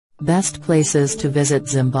Best places to visit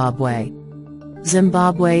Zimbabwe.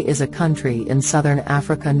 Zimbabwe is a country in southern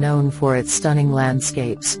Africa known for its stunning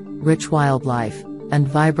landscapes, rich wildlife, and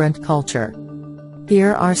vibrant culture.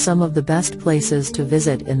 Here are some of the best places to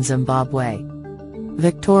visit in Zimbabwe.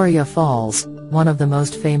 Victoria Falls, one of the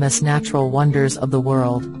most famous natural wonders of the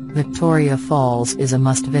world, Victoria Falls is a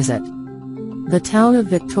must-visit. The town of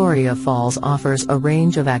Victoria Falls offers a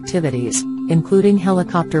range of activities, including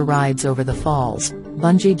helicopter rides over the falls,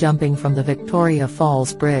 bungee jumping from the Victoria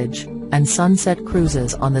Falls Bridge, and sunset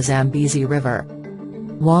cruises on the Zambezi River.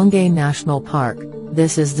 Hwange National Park.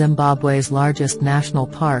 This is Zimbabwe's largest national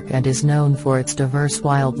park and is known for its diverse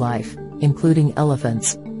wildlife, including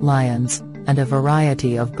elephants, lions, and a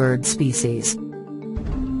variety of bird species.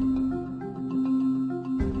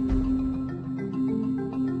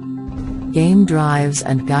 Game drives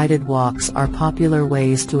and guided walks are popular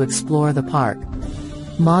ways to explore the park.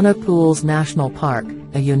 Mana Pools National Park,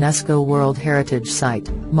 a UNESCO World Heritage Site,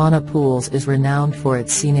 Mana Pools is renowned for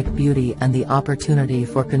its scenic beauty and the opportunity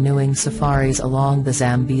for canoeing safaris along the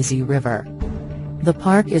Zambezi River. The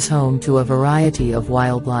park is home to a variety of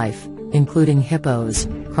wildlife, including hippos,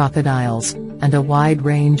 crocodiles, and a wide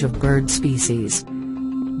range of bird species.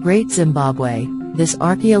 Great Zimbabwe. This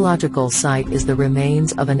archaeological site is the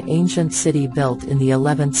remains of an ancient city built in the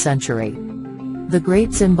 11th century. The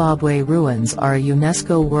Great Zimbabwe ruins are a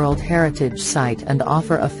UNESCO World Heritage Site and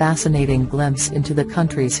offer a fascinating glimpse into the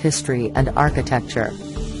country's history and architecture.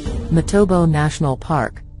 Matobo National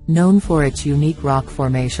Park. Known for its unique rock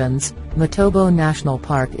formations, Matobo National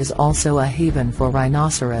Park is also a haven for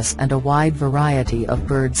rhinoceros and a wide variety of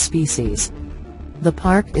bird species. The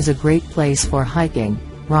park is a great place for hiking,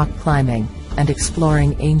 rock climbing, and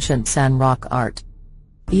exploring ancient sandrock art.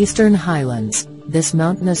 Eastern Highlands. This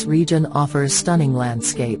mountainous region offers stunning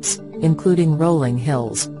landscapes, including rolling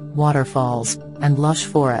hills, waterfalls, and lush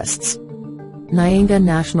forests. Hwange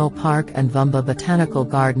National Park and Vumba Botanical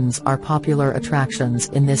Gardens are popular attractions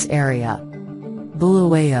in this area.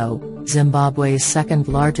 Bulawayo, Zimbabwe's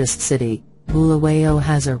second-largest city, Bulawayo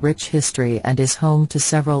has a rich history and is home to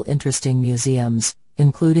several interesting museums,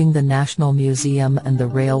 including the National Museum and the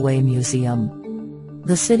Railway Museum.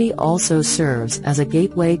 The city also serves as a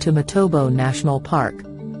gateway to Matobo National Park.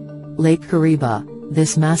 Lake Kariba.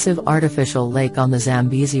 This massive artificial lake on the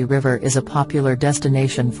Zambezi River is a popular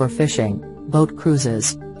destination for fishing, boat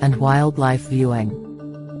cruises, and wildlife viewing.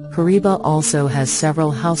 Kariba also has several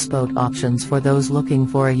houseboat options for those looking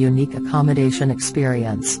for a unique accommodation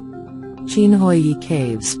experience. Chinhoyi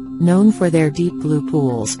Caves. Known for their deep blue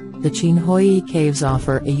pools, the Chinhoyi Caves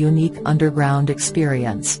offer a unique underground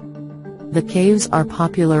experience. The caves are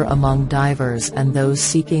popular among divers and those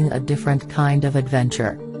seeking a different kind of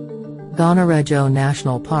adventure. Gonarejo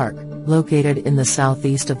National Park. Located in the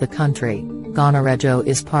southeast of the country, Gonarejo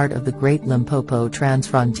is part of the Great Limpopo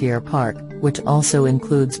Transfrontier Park, which also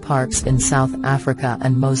includes parks in South Africa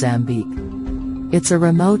and Mozambique. It's a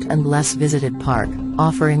remote and less visited park,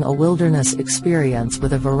 offering a wilderness experience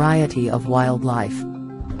with a variety of wildlife.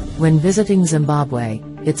 When visiting Zimbabwe,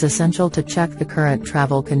 it's essential to check the current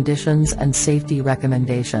travel conditions and safety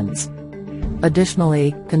recommendations.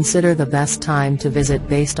 Additionally, consider the best time to visit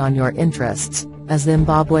based on your interests, as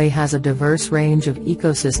Zimbabwe has a diverse range of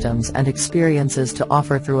ecosystems and experiences to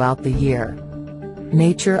offer throughout the year.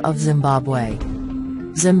 Nature of Zimbabwe.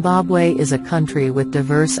 Zimbabwe is a country with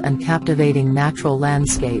diverse and captivating natural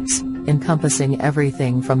landscapes, encompassing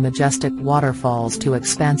everything from majestic waterfalls to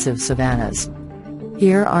expansive savannas.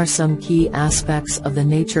 Here are some key aspects of the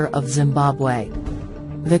nature of Zimbabwe.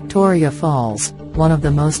 Victoria Falls. One of the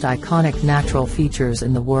most iconic natural features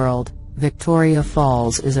in the world, Victoria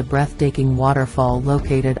Falls is a breathtaking waterfall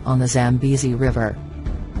located on the Zambezi River.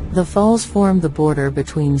 The falls form the border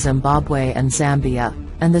between Zimbabwe and Zambia,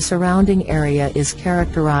 and the surrounding area is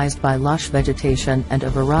characterized by lush vegetation and a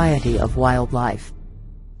variety of wildlife.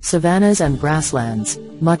 Savannas and grasslands.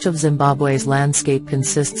 Much of Zimbabwe's landscape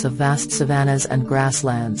consists of vast savannas and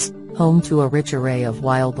grasslands, home to a rich array of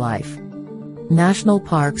wildlife. National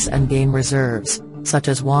parks and game reserves, such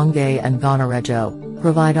as Hwange and Gonarejo,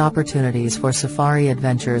 provide opportunities for safari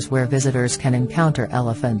adventures where visitors can encounter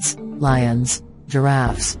elephants, lions,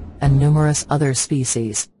 giraffes, and numerous other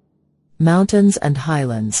species. Mountains and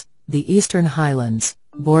highlands. The Eastern Highlands,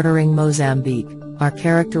 bordering Mozambique, are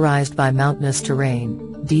characterized by mountainous terrain,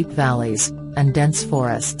 deep valleys, and dense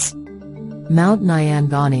forests. Mount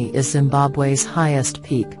Nyangani is Zimbabwe's highest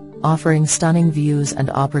peak, offering stunning views and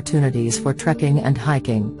opportunities for trekking and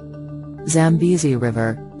hiking. Zambezi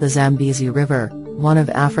River. The Zambezi River, one of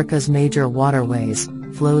Africa's major waterways,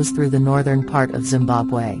 flows through the northern part of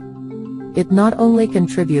Zimbabwe. It not only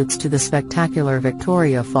contributes to the spectacular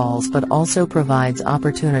Victoria Falls but also provides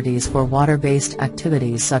opportunities for water-based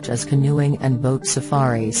activities such as canoeing and boat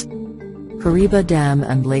safaris. Kariba Dam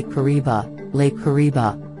and Lake Kariba. Lake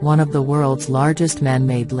Kariba, one of the world's largest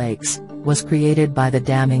man-made lakes, was created by the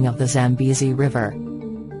damming of the Zambezi River.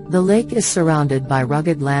 The lake is surrounded by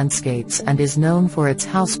rugged landscapes and is known for its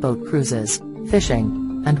houseboat cruises,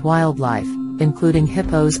 fishing, and wildlife, including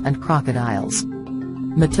hippos and crocodiles.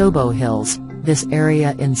 Matobo Hills. This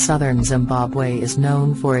area in southern Zimbabwe is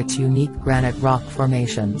known for its unique granite rock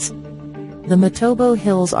formations. The Matobo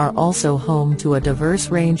Hills are also home to a diverse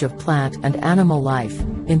range of plant and animal life,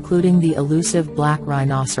 including the elusive black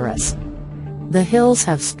rhinoceros. The hills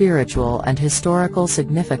have spiritual and historical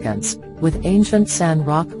significance, with ancient sand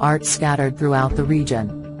rock art scattered throughout the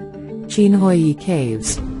region. Chinhoyi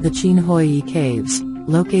Caves. The Chinhoyi Caves,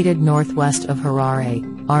 located northwest of Harare,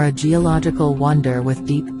 are a geological wonder with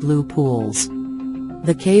deep blue pools.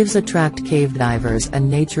 The caves attract cave divers and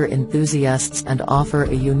nature enthusiasts and offer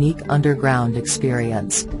a unique underground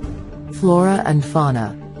experience. Flora and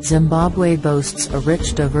fauna. Zimbabwe boasts a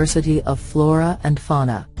rich diversity of flora and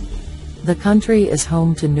fauna. The country is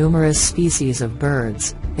home to numerous species of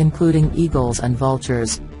birds, including eagles and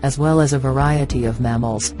vultures, as well as a variety of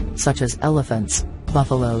mammals, such as elephants,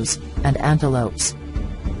 buffaloes, and antelopes.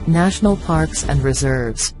 National parks and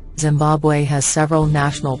reserves. Zimbabwe has several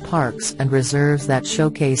national parks and reserves that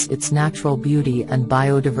showcase its natural beauty and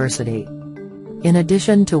biodiversity. In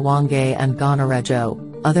addition to Hwange and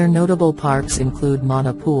Gonarejo, other notable parks include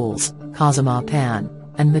Mana Pools, Kazama Pan,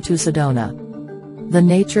 and Matusadona. The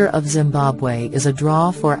nature of Zimbabwe is a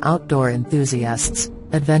draw for outdoor enthusiasts,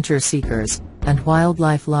 adventure seekers, and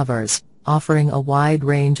wildlife lovers, offering a wide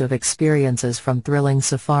range of experiences from thrilling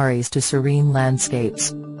safaris to serene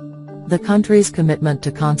landscapes. The country's commitment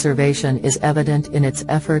to conservation is evident in its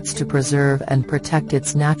efforts to preserve and protect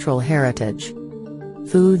its natural heritage.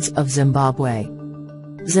 Foods of Zimbabwe.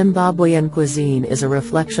 Zimbabwean cuisine is a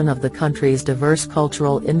reflection of the country's diverse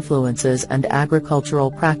cultural influences and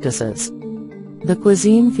agricultural practices. The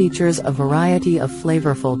cuisine features a variety of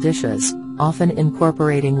flavorful dishes, often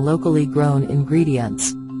incorporating locally grown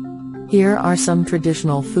ingredients. Here are some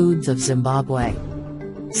traditional foods of Zimbabwe.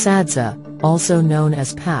 Sadza, also known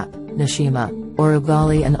as pap, nashima, or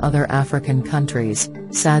ugali in other African countries,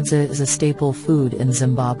 sadza is a staple food in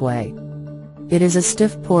Zimbabwe. It is a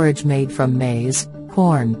stiff porridge made from maize,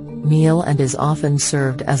 corn, meal and is often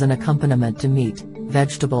served as an accompaniment to meat,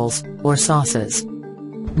 vegetables, or sauces.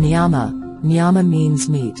 Nyama. Nyama means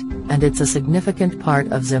meat, and it's a significant part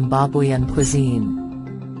of Zimbabwean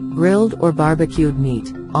cuisine. Grilled or barbecued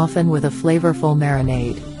meat, often with a flavorful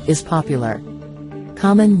marinade, is popular.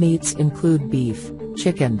 Common meats include beef,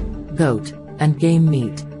 chicken, goat, and game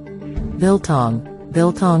meat. Biltong.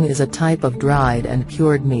 Biltong is a type of dried and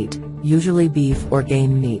cured meat, usually beef or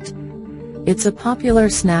game meat. It's a popular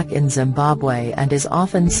snack in Zimbabwe and is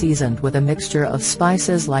often seasoned with a mixture of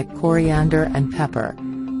spices like coriander and pepper.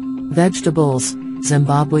 Vegetables.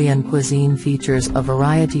 Zimbabwean cuisine features a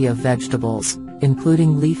variety of vegetables,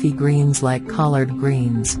 including leafy greens like collard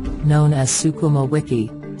greens, known as sukuma wiki,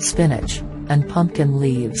 spinach, and pumpkin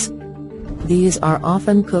leaves. These are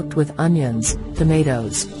often cooked with onions,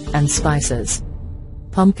 tomatoes, and spices.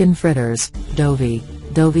 Pumpkin fritters. Dovi.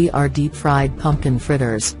 Dovi are deep-fried pumpkin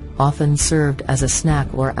fritters, often served as a snack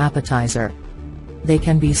or appetizer. They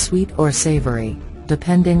can be sweet or savory,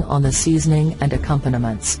 depending on the seasoning and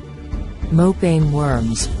accompaniments. Mopane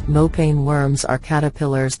worms. Mopane worms are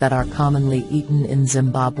caterpillars that are commonly eaten in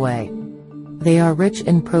Zimbabwe. They are rich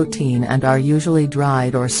in protein and are usually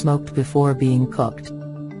dried or smoked before being cooked.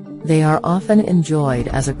 They are often enjoyed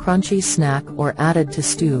as a crunchy snack or added to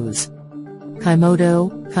stews.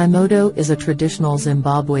 Kaimoto. Kaimoto is a traditional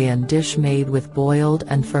Zimbabwean dish made with boiled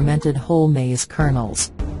and fermented whole maize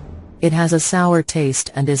kernels. It has a sour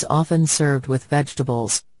taste and is often served with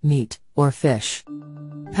vegetables, meat, or fish.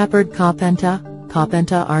 Peppered kapenta.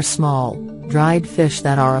 Kapenta are small, dried fish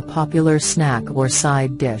that are a popular snack or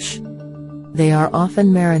side dish. They are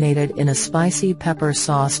often marinated in a spicy pepper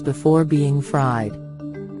sauce before being fried.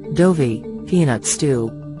 Dovi. Peanut stew.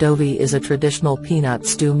 Dovi is a traditional peanut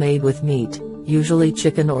stew made with meat, usually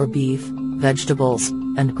chicken or beef, vegetables,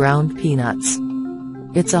 and ground peanuts.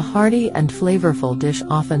 It's a hearty and flavorful dish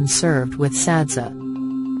often served with sadza.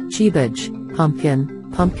 Chibage.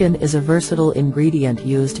 Pumpkin. Pumpkin is a versatile ingredient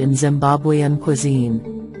used in Zimbabwean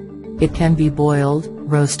cuisine. It can be boiled,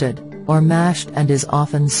 roasted, or mashed and is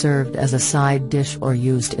often served as a side dish or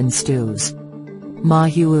used in stews.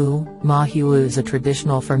 Mahiwu. Mahiwu is a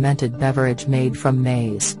traditional fermented beverage made from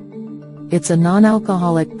maize. It's a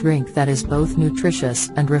non-alcoholic drink that is both nutritious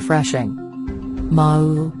and refreshing.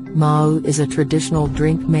 Mau. Mau is a traditional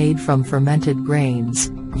drink made from fermented grains,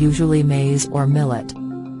 usually maize or millet.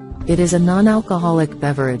 It is a non-alcoholic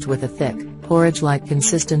beverage with a thick, porridge-like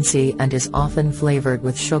consistency and is often flavored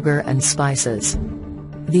with sugar and spices.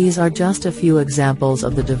 These are just a few examples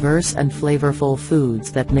of the diverse and flavorful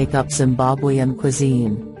foods that make up Zimbabwean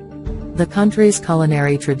cuisine. The country's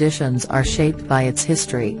culinary traditions are shaped by its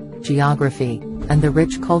history, geography, and the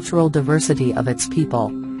rich cultural diversity of its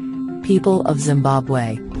people. People of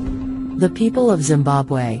Zimbabwe. The people of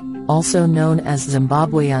Zimbabwe, also known as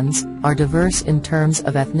Zimbabweans, are diverse in terms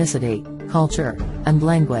of ethnicity, culture, and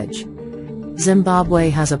language. Zimbabwe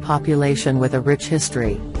has a population with a rich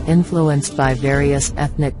history, influenced by various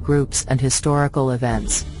ethnic groups and historical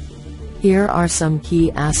events. Here are some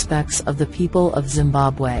key aspects of the people of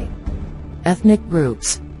Zimbabwe. Ethnic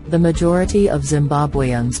groups. The majority of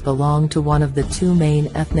Zimbabweans belong to one of the two main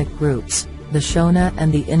ethnic groups, the Shona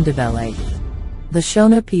and the Indebele. The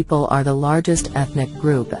Shona people are the largest ethnic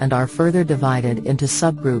group and are further divided into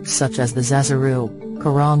subgroups such as the Zezuru,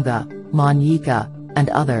 Karanga, Manyika, and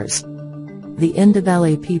others. The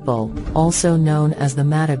Indebele people, also known as the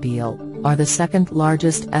Matabele, are the second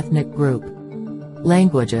largest ethnic group.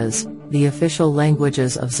 Languages. The official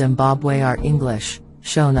languages of Zimbabwe are English,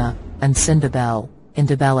 Shona, and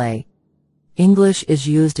Indebele. English is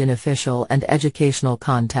used in official and educational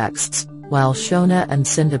contexts, while Shona and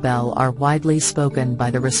Indebele are widely spoken by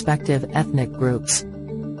the respective ethnic groups.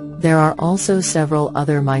 There are also several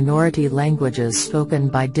other minority languages spoken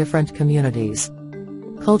by different communities.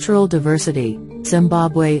 Cultural diversity.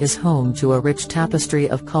 Zimbabwe is home to a rich tapestry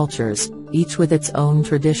of cultures, each with its own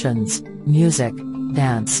traditions, music,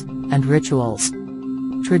 dance, and rituals.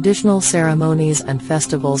 Traditional ceremonies and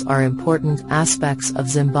festivals are important aspects of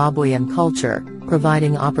Zimbabwean culture,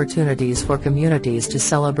 providing opportunities for communities to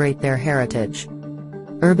celebrate their heritage.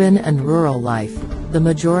 Urban and rural life. The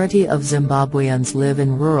majority of Zimbabweans live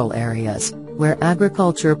in rural areas, where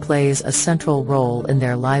agriculture plays a central role in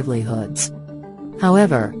their livelihoods.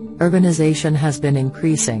 However, urbanization has been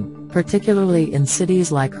increasing, particularly in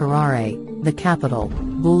cities like Harare, the capital,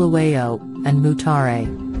 Bulawayo, and Mutare.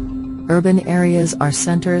 Urban areas are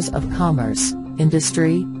centers of commerce,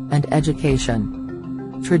 industry, and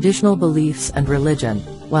education. Traditional beliefs and religion.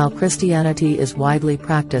 While Christianity is widely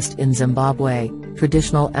practiced in Zimbabwe,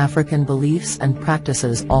 traditional African beliefs and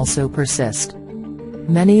practices also persist.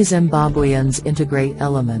 Many Zimbabweans integrate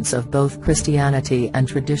elements of both Christianity and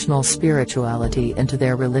traditional spirituality into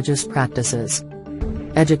their religious practices.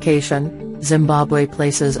 Education. Zimbabwe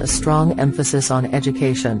places a strong emphasis on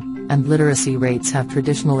education, and literacy rates have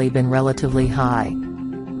traditionally been relatively high.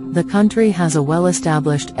 The country has a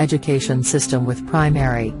well-established education system with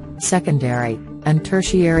primary, secondary, and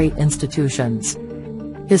tertiary institutions.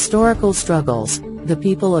 Historical struggles. The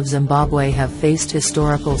people of Zimbabwe have faced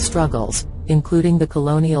historical struggles, including the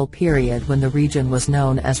colonial period when the region was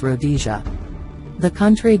known as Rhodesia. The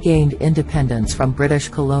country gained independence from British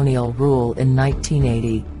colonial rule in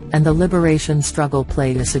 1980, and the liberation struggle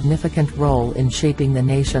played a significant role in shaping the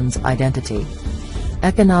nation's identity.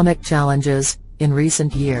 Economic challenges. In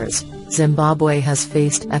recent years, Zimbabwe has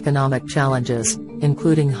faced economic challenges,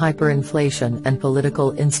 including hyperinflation and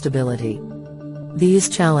political instability. These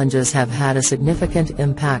challenges have had a significant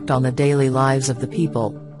impact on the daily lives of the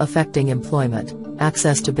people, affecting employment,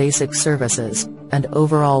 access to basic services, and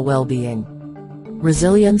overall well-being.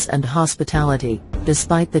 Resilience and hospitality.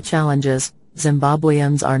 Despite the challenges,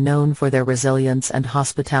 Zimbabweans are known for their resilience and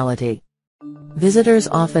hospitality. Visitors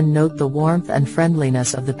often note the warmth and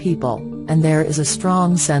friendliness of the people, and there is a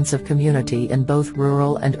strong sense of community in both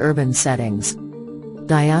rural and urban settings.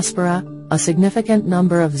 Diaspora. A significant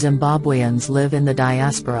number of Zimbabweans live in the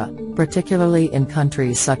diaspora, particularly in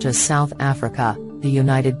countries such as South Africa, the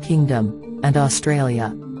United Kingdom, and Australia.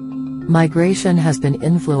 Migration has been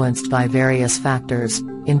influenced by various factors,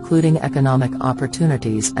 including economic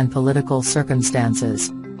opportunities and political circumstances.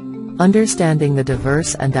 Understanding the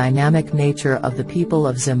diverse and dynamic nature of the people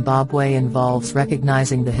of Zimbabwe involves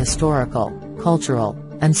recognizing the historical, cultural,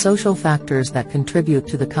 and social factors that contribute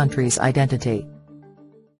to the country's identity.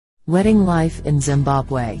 Wedding life in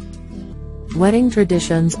Zimbabwe. Wedding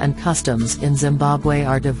traditions and customs in Zimbabwe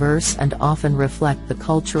are diverse and often reflect the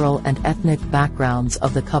cultural and ethnic backgrounds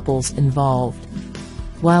of the couples involved.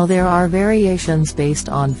 While there are variations based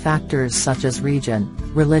on factors such as region,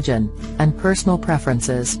 religion, and personal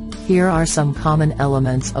preferences, here are some common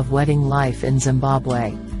elements of wedding life in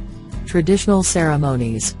Zimbabwe. Traditional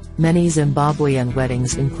ceremonies. Many Zimbabwean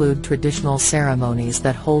weddings include traditional ceremonies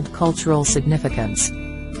that hold cultural significance.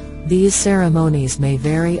 These ceremonies may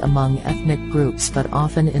vary among ethnic groups but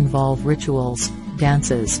often involve rituals,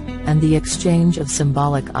 dances, and the exchange of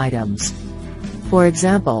symbolic items. For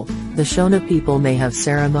example, the Shona people may have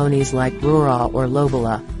ceremonies like Rura or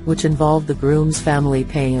Lobola, which involve the groom's family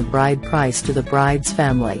paying a bride price to the bride's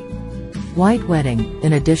family. White wedding.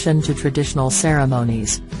 In addition to traditional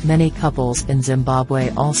ceremonies, many couples in Zimbabwe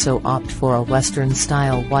also opt for a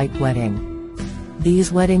Western-style white wedding.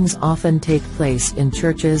 These weddings often take place in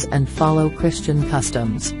churches and follow Christian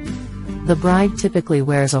customs. The bride typically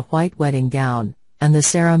wears a white wedding gown, and the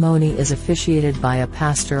ceremony is officiated by a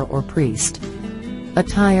pastor or priest.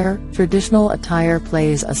 Attire. Traditional attire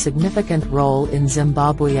plays a significant role in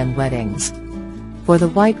Zimbabwean weddings. For the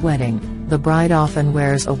white wedding, the bride often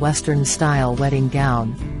wears a Western-style wedding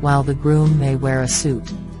gown, while the groom may wear a suit.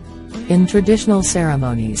 In traditional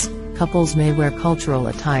ceremonies, couples may wear cultural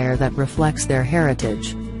attire that reflects their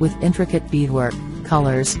heritage, with intricate beadwork,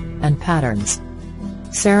 colors, and patterns.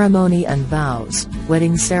 Ceremony and vows.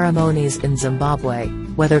 Wedding ceremonies in Zimbabwe,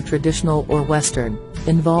 whether traditional or Western,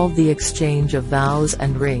 involve the exchange of vows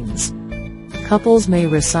and rings. Couples may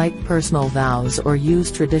recite personal vows or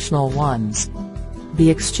use traditional ones. The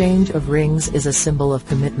exchange of rings is a symbol of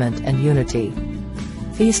commitment and unity.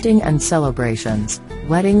 Feasting and celebrations.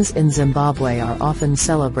 Weddings in Zimbabwe are often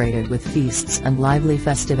celebrated with feasts and lively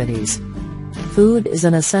festivities. Food is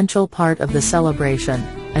an essential part of the celebration,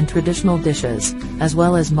 and traditional dishes, as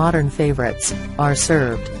well as modern favorites, are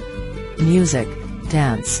served. Music,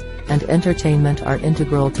 dance, and entertainment are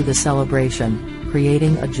integral to the celebration,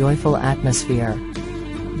 creating a joyful atmosphere.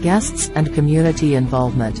 Guests and community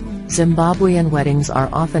involvement. Zimbabwean weddings are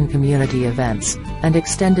often community events, and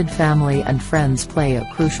extended family and friends play a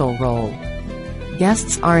crucial role.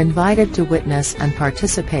 Guests are invited to witness and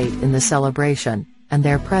participate in the celebration, and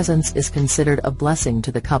their presence is considered a blessing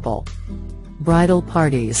to the couple. Bridal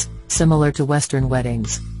parties. Similar to Western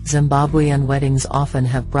weddings, Zimbabwean weddings often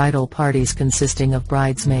have bridal parties consisting of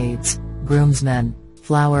bridesmaids, groomsmen,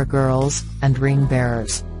 flower girls, and ring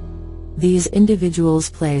bearers. These individuals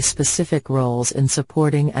play specific roles in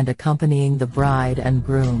supporting and accompanying the bride and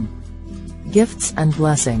groom. Gifts and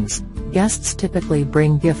blessings. Guests typically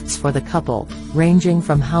bring gifts for the couple, ranging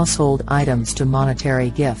from household items to monetary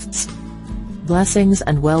gifts. Blessings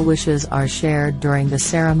and well-wishes are shared during the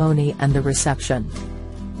ceremony and the reception.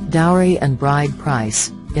 Dowry and bride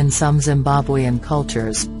price. In some Zimbabwean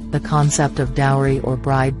cultures, the concept of dowry or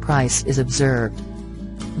bride price is observed.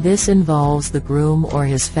 This involves the groom or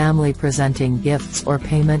his family presenting gifts or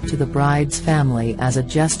payment to the bride's family as a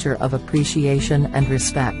gesture of appreciation and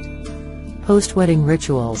respect. Post-wedding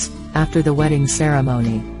rituals. After the wedding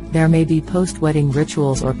ceremony, there may be post-wedding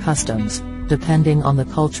rituals or customs, depending on the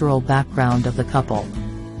cultural background of the couple.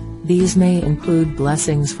 These may include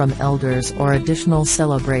blessings from elders or additional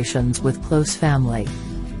celebrations with close family.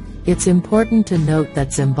 It's important to note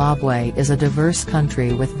that Zimbabwe is a diverse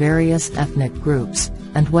country with various ethnic groups,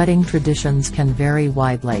 and wedding traditions can vary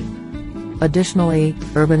widely. Additionally,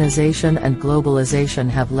 urbanization and globalization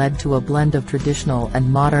have led to a blend of traditional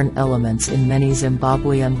and modern elements in many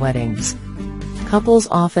Zimbabwean weddings. Couples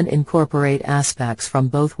often incorporate aspects from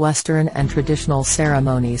both Western and traditional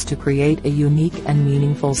ceremonies to create a unique and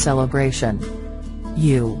meaningful celebration.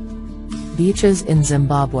 Beaches in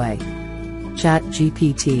Zimbabwe.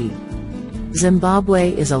 ChatGPT.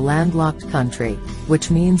 Zimbabwe is a landlocked country,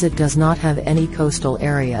 which means it does not have any coastal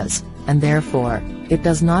areas, and therefore, it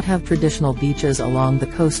does not have traditional beaches along the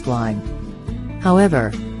coastline.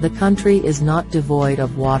 However, the country is not devoid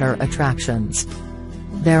of water attractions.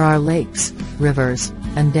 There are lakes, rivers,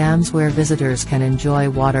 and dams where visitors can enjoy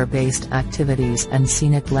water-based activities and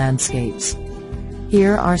scenic landscapes.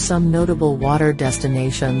 Here are some notable water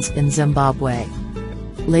destinations in Zimbabwe.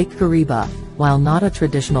 Lake Kariba. While not a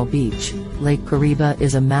traditional beach, Lake Kariba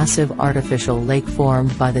is a massive artificial lake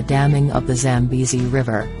formed by the damming of the Zambezi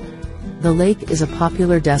River. The lake is a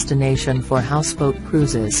popular destination for houseboat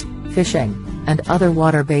cruises, fishing, and other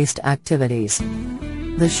water-based activities.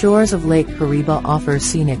 The shores of Lake Kariba offer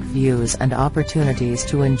scenic views and opportunities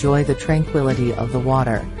to enjoy the tranquility of the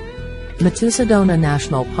water. Matusadona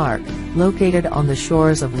National Park. Located on the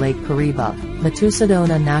shores of Lake Kariba,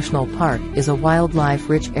 Matusadona National Park is a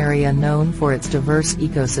wildlife-rich area known for its diverse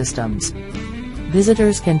ecosystems.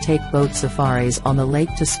 Visitors can take boat safaris on the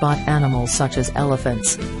lake to spot animals such as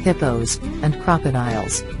elephants, hippos, and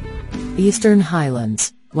crocodiles. Eastern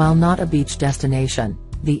Highlands. While not a beach destination,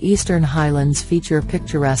 the Eastern Highlands feature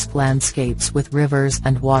picturesque landscapes with rivers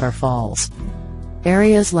and waterfalls.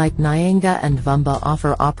 Areas like Nyanga and Vumba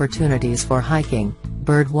offer opportunities for hiking,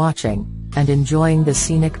 bird watching, and enjoying the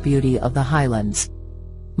scenic beauty of the highlands.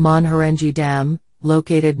 Monharenji Dam.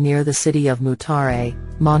 Located near the city of Mutare,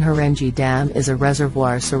 Monharenji Dam is a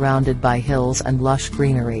reservoir surrounded by hills and lush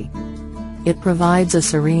greenery. It provides a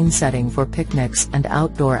serene setting for picnics and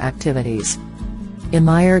outdoor activities.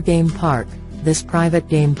 Hwange Game Park. This private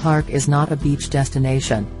game park is not a beach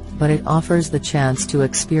destination, but it offers the chance to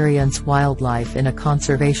experience wildlife in a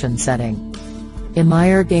conservation setting.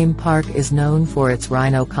 Hwange Game Park is known for its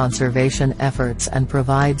rhino conservation efforts and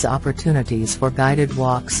provides opportunities for guided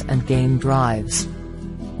walks and game drives.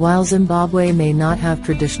 While Zimbabwe may not have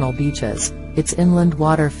traditional beaches, its inland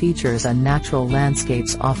water features and natural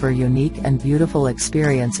landscapes offer unique and beautiful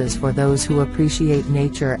experiences for those who appreciate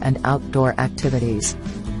nature and outdoor activities.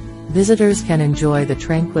 Visitors can enjoy the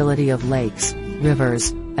tranquility of lakes,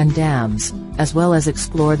 rivers, and dams, as well as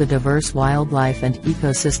explore the diverse wildlife and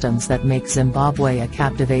ecosystems that make Zimbabwe a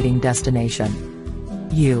captivating destination.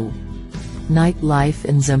 Nightlife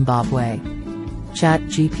in Zimbabwe.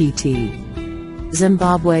 ChatGPT.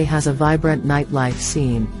 Zimbabwe has a vibrant nightlife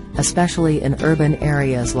scene, especially in urban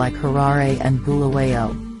areas like Harare and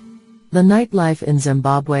Bulawayo. The nightlife in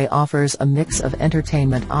Zimbabwe offers a mix of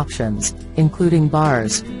entertainment options, including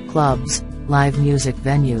bars, clubs, live music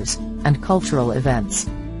venues, and cultural events.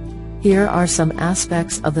 Here are some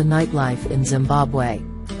aspects of the nightlife in Zimbabwe.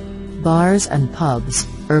 Bars and pubs.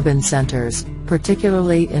 Urban centers,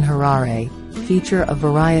 particularly in Harare, feature a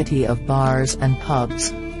variety of bars and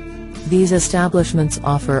pubs. These establishments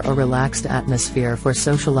offer a relaxed atmosphere for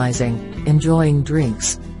socializing, enjoying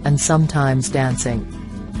drinks, and sometimes dancing.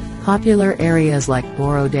 Popular areas like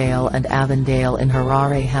Borodale and Avondale in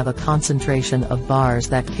Harare have a concentration of bars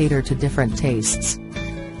that cater to different tastes.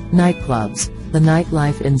 Nightclubs. The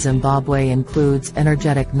nightlife in Zimbabwe includes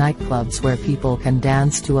energetic nightclubs where people can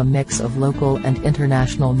dance to a mix of local and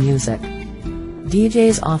international music.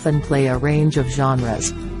 DJs often play a range of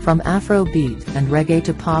genres, from Afrobeat and reggae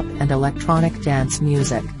to pop and electronic dance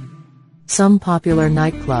music. Some popular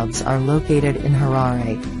nightclubs are located in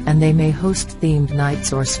Harare, and they may host themed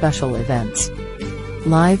nights or special events.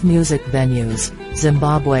 Live music venues.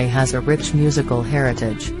 Zimbabwe has a rich musical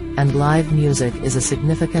heritage, and live music is a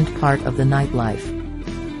significant part of the nightlife.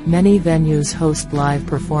 Many venues host live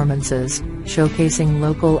performances, showcasing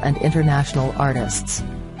local and international artists.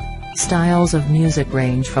 Styles of music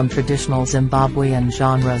range from traditional Zimbabwean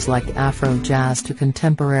genres like Afro jazz to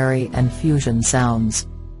contemporary and fusion sounds.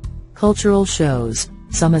 Cultural shows.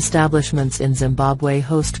 Some establishments in Zimbabwe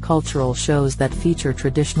host cultural shows that feature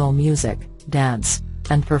traditional music, dance,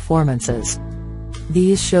 and performances.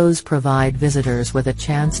 These shows provide visitors with a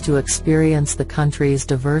chance to experience the country's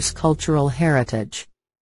diverse cultural heritage.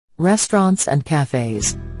 Restaurants and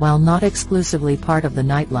cafes. While not exclusively part of the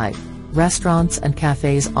nightlife, restaurants and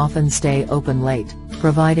cafes often stay open late,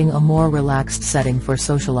 providing a more relaxed setting for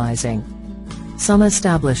socializing. Some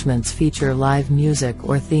establishments feature live music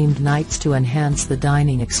or themed nights to enhance the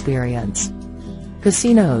dining experience.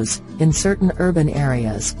 Casinos. In certain urban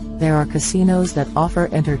areas, there are casinos that offer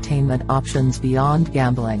entertainment options beyond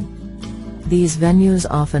gambling. These venues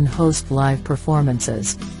often host live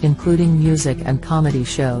performances, including music and comedy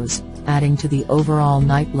shows, adding to the overall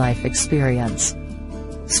nightlife experience.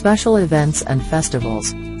 Special events and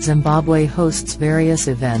festivals. Zimbabwe hosts various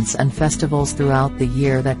events and festivals throughout the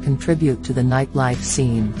year that contribute to the nightlife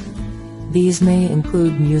scene. These may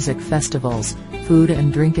include music festivals, food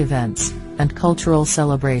and drink events, and cultural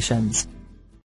celebrations.